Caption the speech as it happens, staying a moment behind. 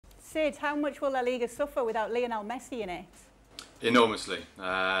Sid, how much will La Liga suffer without Lionel Messi in it? Enormously.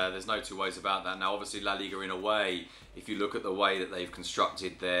 There's no two ways about that. Now, obviously, La Liga, in a way, if you look at the way that they've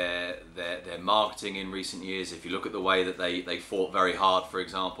constructed their marketing in recent years, if you look at the way that they fought very hard, for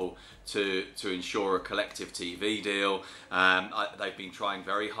example, to ensure a collective TV deal, they've been trying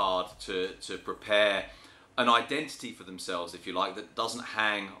very hard to prepare an identity for themselves, if you like, that doesn't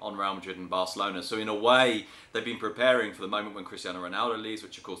hang on Real Madrid and Barcelona. So in a way, they've been preparing for the moment when Cristiano Ronaldo leaves,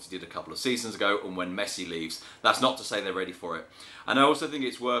 which of course he did a couple of seasons ago, and when Messi leaves. That's not to say they're ready for it. And I also think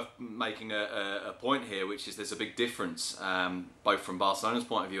it's worth making a point here, which is there's a big difference, both from Barcelona's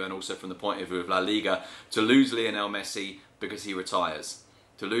point of view and also from the point of view of La Liga, to lose Lionel Messi because he retires.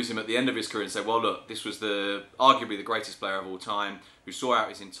 To lose him at the end of his career and say, well, look, this was arguably the greatest player of all time, who saw out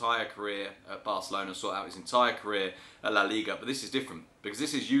his entire career at Barcelona, saw out his entire career at La Liga. But this is different, because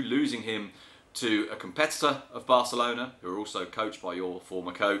this is you losing him to a competitor of Barcelona, who are also coached by your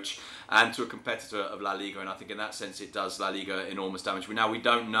former coach, and to a competitor of La Liga. And I think in that sense it does La Liga enormous damage. Now, we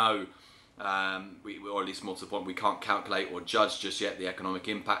don't know, or at least more to the point, we can't calculate or judge just yet the economic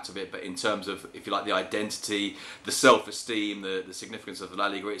impact of it, but in terms of, if you like, the identity, the self-esteem, the significance of La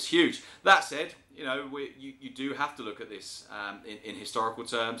Liga, it's huge. That said, you know, you do have to look at this in historical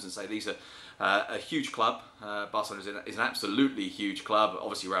terms and say these are a huge club. Barcelona is an absolutely huge club.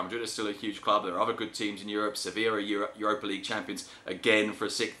 Obviously, Real Madrid is still a huge club. There are other good teams in Europe. Sevilla are Europa League champions again for a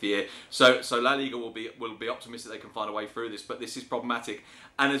 6th year. So La Liga will be optimistic they can find a way through this. But this is problematic.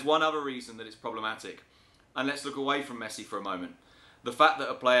 And there's one other reason that it's problematic. And let's look away from Messi for a moment. The fact that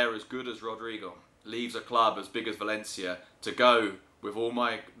a player as good as Rodrigo leaves a club as big as Valencia to go, with all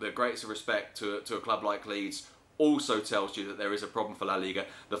the greatest respect, to a club like Leeds, also tells you that there is a problem for La Liga.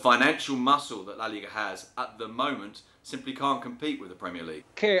 The financial muscle that La Liga has at the moment simply can't compete with the Premier League.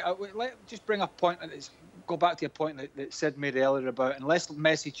 Okay, let's just bring up a point, go back to a point that Sid made earlier about, unless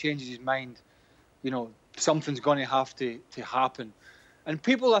Messi changes his mind, you know, something's going to have to happen. And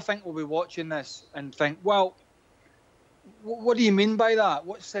people, I think, will be watching this and think, well, what do you mean by that?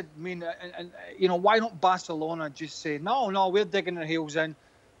 What's Sid mean? And you know, why don't Barcelona just say, no, we're digging our heels in,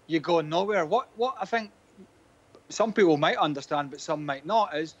 you're going nowhere? What I think some people might understand, but some might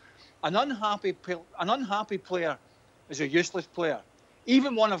not, is an unhappy player is a useless player,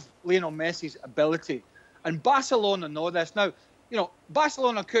 even one of Lionel Messi's ability. And Barcelona know this. Now, you know,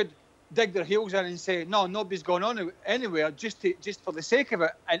 Barcelona could dig their heels in and say, no, nobody's going on anywhere, just for the sake of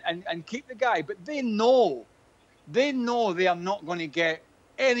it, and keep the guy. But they know they are not going to get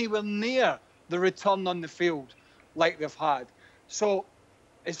anywhere near the return on the field like they've had. So,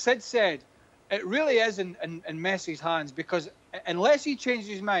 as Sid said, it really is in Messi's hands, because unless he changes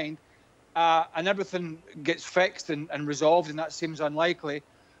his mind and everything gets fixed and resolved, and that seems unlikely,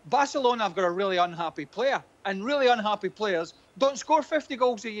 Barcelona have got a really unhappy player. And really unhappy players don't score 50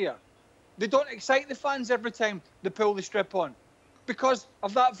 goals a year. They don't excite the fans every time they pull the strip on, because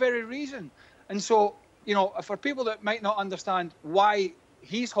of that very reason. And so, you know, for people that might not understand why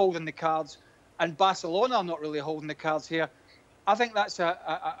he's holding the cards and Barcelona are not really holding the cards here, I think that's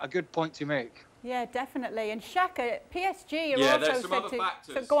a good point to make. Yeah, definitely. And Shaka, PSG are yeah, also there's some other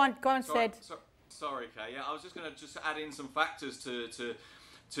factors. So go on, Sid. Sorry, Kay. Yeah, I was just going to add in some factors to,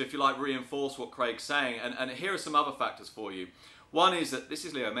 if you like, reinforce what Craig's saying. And here are some other factors for you. One is that this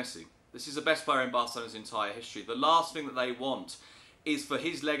is Leo Messi. This is the best player in Barcelona's entire history. The last thing that they want is for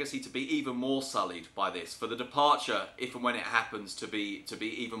his legacy to be even more sullied by this, for the departure, if and when it happens, to be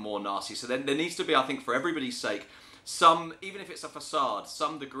even more nasty. So then there needs to be, I think, for everybody's sake, some, even if it's a facade,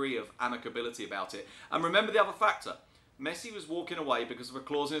 some degree of amicability about it. And remember the other factor. Messi was walking away because of a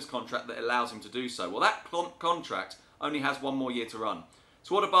clause in his contract that allows him to do so. Well, that contract only has one more year to run.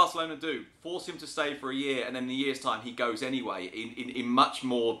 So what did Barcelona do? Force him to stay for a year, and then in a year's time he goes anyway in much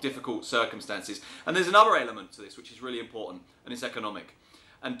more difficult circumstances. And there's another element to this which is really important, and it's economic.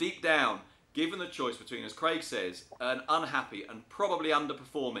 And deep down, given the choice between, as Craig says, an unhappy and probably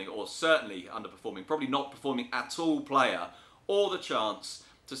underperforming, or certainly underperforming, probably not performing at all player, or the chance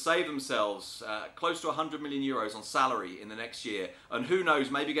to save themselves close to 100 million euros on salary in the next year, and who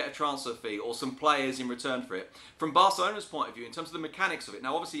knows, maybe get a transfer fee or some players in return for it. From Barcelona's point of view, in terms of the mechanics of it,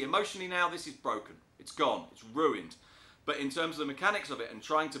 now obviously emotionally now this is broken, it's gone, it's ruined. But in terms of the mechanics of it and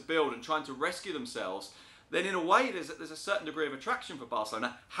trying to build and trying to rescue themselves, then in a way there's a certain degree of attraction for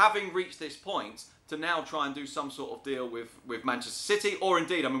Barcelona, having reached this point, to now try and do some sort of deal with Manchester City, or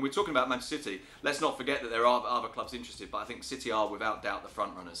indeed, I mean, we're talking about Manchester City. Let's not forget that there are other clubs interested, but I think City are without doubt the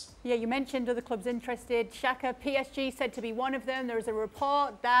front runners. Yeah, you mentioned other clubs interested. Xhaka, PSG said to be one of them. There is a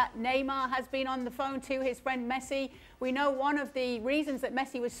report that Neymar has been on the phone to his friend Messi. We know one of the reasons that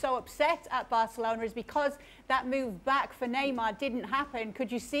Messi was so upset at Barcelona is because that move back for Neymar didn't happen.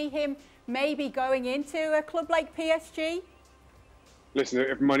 Could you see him maybe going into a club like PSG? Listen,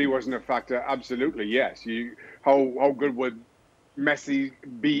 if money wasn't a factor, absolutely, yes. How good would Messi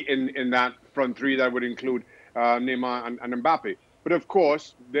be in that front three that would include Neymar and Mbappe? But of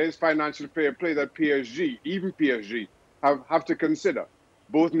course, there's financial fair play that even PSG, have to consider.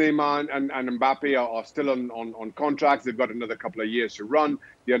 Both Neymar and Mbappe are still on contracts. They've got another couple of years to run.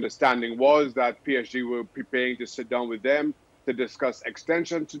 The understanding was that PSG were preparing to sit down with them to discuss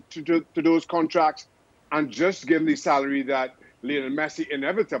extension to those contracts. And just given the salary that Lionel Messi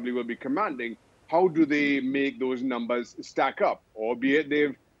inevitably will be commanding, how do they make those numbers stack up? Albeit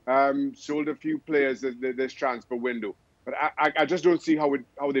they've sold a few players this transfer window. But I just don't see how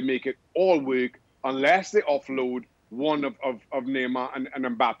they make it all work unless they offload one of Neymar and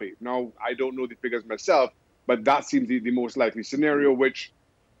Mbappe. Now, I don't know the figures myself, but that seems the most likely scenario, which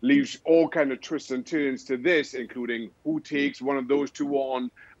leaves all kind of twists and turns to this, including who takes one of those two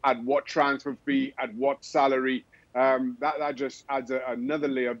on, at what transfer fee, at what salary. That just adds another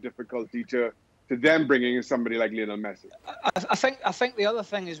layer of difficulty to them bringing in somebody like Lionel Messi. I think the other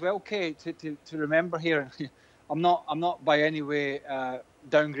thing as well, Kay, to remember here, I'm not by any way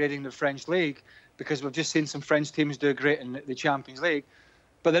downgrading the French league, because we've just seen some French teams do great in the Champions League,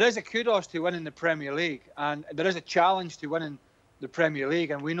 but there is a kudos to winning the Premier League, and there is a challenge to winning the Premier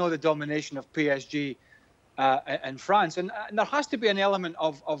League, and we know the domination of PSG in France, and there has to be an element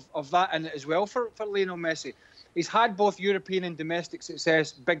of that in it as well for Lionel Messi. He's had both European and domestic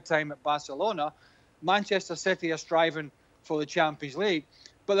success big time at Barcelona. Manchester City are striving for the Champions League,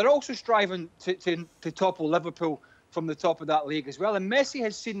 but they're also striving to topple Liverpool from the top of that league as well. And Messi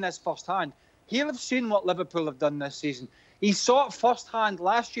has seen this firsthand. He'll have seen what Liverpool have done this season. He saw it firsthand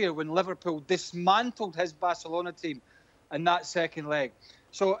last year when Liverpool dismantled his Barcelona team in that second leg.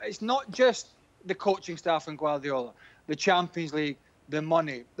 So it's not just the coaching staff and Guardiola, the Champions League, the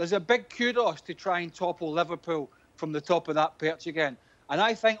money. There's a big kudos to try and topple Liverpool from the top of that perch again. And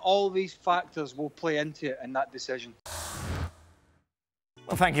I think all these factors will play into it in that decision.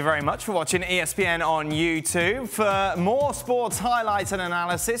 Well, thank you very much for watching ESPN on YouTube. For more sports highlights and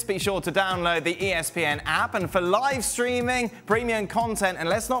analysis, be sure to download the ESPN app. And for live streaming, premium content, and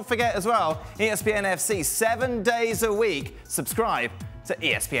let's not forget as well, ESPN FC 7 days a week. Subscribe to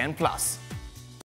ESPN Plus.